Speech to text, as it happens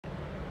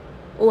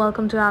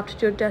Welcome to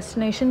Aptitude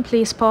Destination.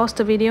 Please pause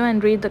the video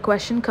and read the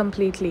question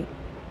completely.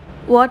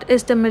 What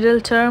is the middle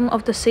term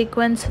of the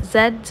sequence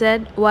Z,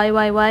 Z, Y,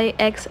 Y, Y,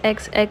 X,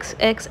 X, X,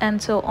 X,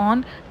 and so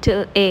on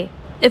till A?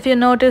 If you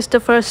notice, the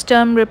first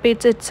term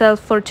repeats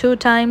itself for 2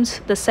 times,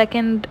 the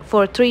second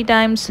for 3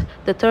 times,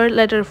 the third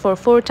letter for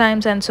 4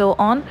 times, and so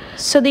on.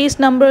 So these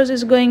numbers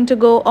is going to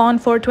go on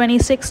for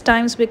 26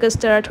 times because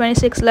there are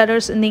 26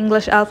 letters in the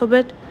English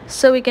alphabet.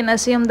 So we can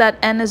assume that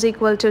n is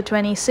equal to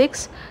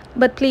 26.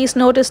 But please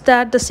notice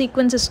that the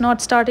sequence is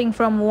not starting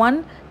from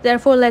 1.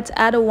 Therefore, let's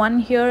add a 1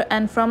 here,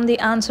 and from the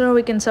answer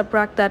we can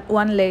subtract that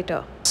 1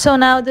 later. So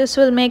now this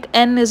will make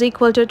n is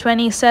equal to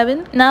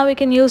 27. Now we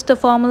can use the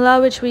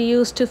formula which we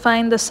used to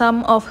find the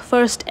sum of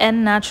first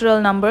n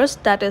natural numbers,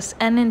 that is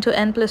n into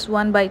n plus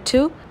 1 by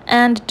 2.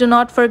 And do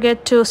not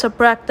forget to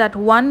subtract that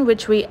 1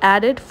 which we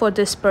added for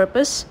this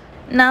purpose.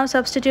 Now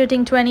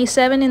substituting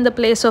 27 in the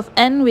place of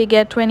n, we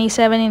get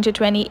 27 into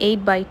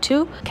 28 by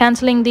 2.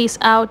 Cancelling these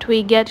out,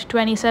 we get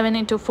 27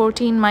 into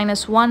 14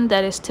 minus 1,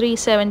 that is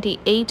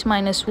 378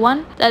 minus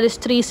 1, that is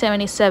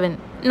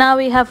 377. Now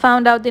we have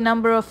found out the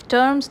number of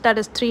terms, that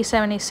is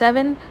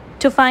 377.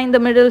 To find the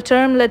middle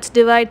term, let's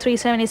divide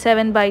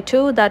 377 by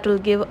 2, that will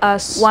give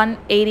us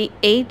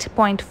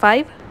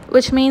 188.5,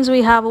 which means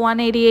we have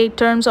 188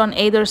 terms on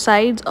either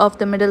sides of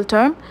the middle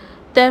term.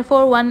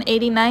 Therefore,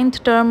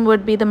 189th term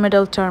would be the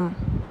middle term.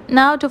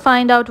 Now to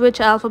find out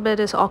which alphabet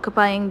is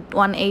occupying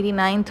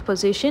 189th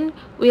position,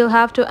 we'll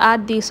have to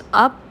add these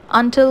up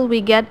until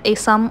we get a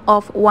sum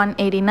of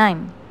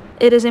 189.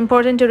 It is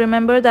important to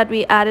remember that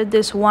we added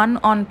this 1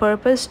 on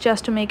purpose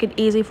just to make it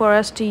easy for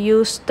us to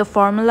use the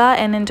formula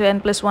n into n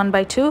plus 1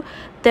 by 2.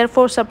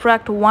 Therefore,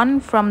 subtract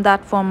 1 from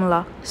that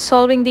formula.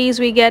 Solving these,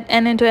 we get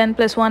n into n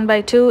plus 1 by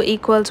 2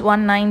 equals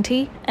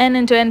 190. N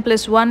into n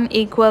plus 1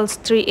 equals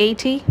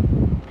 380.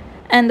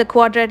 And the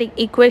quadratic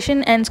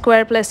equation n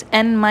square plus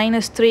n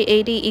minus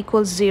 380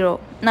 equals 0.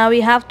 Now we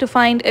have to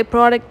find a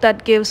product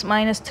that gives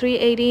minus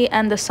 380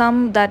 and the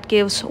sum that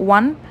gives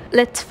 1.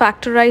 Let's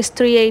factorize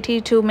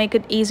 380 to make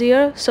it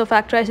easier. So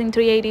factorizing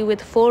 380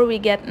 with 4, we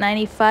get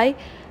 95.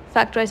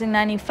 Factorizing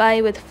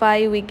 95 with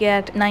 5, we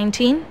get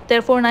 19.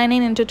 Therefore,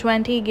 19 into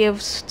 20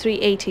 gives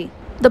 380.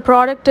 The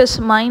product is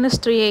minus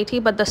 380,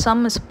 but the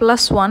sum is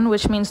plus 1,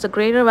 which means the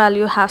greater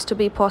value has to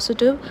be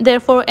positive.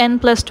 Therefore, n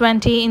plus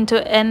 20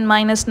 into n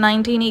minus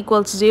 19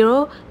 equals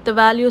 0. The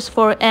values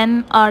for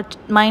n are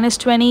minus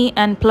 20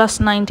 and plus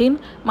 19.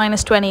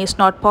 Minus 20 is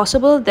not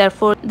possible.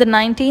 Therefore, the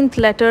 19th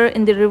letter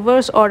in the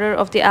reverse order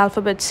of the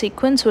alphabet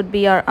sequence would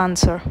be our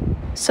answer.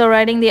 So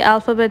writing the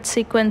alphabet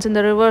sequence in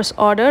the reverse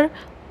order,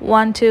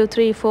 1, 2,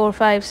 3, 4,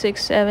 5,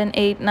 6, 7,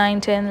 8,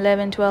 9, 10,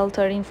 11, 12,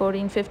 13,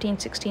 14, 15,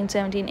 16,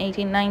 17,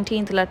 18,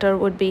 19th letter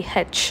would be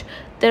H.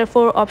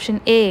 Therefore,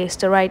 option A is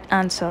the right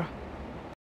answer.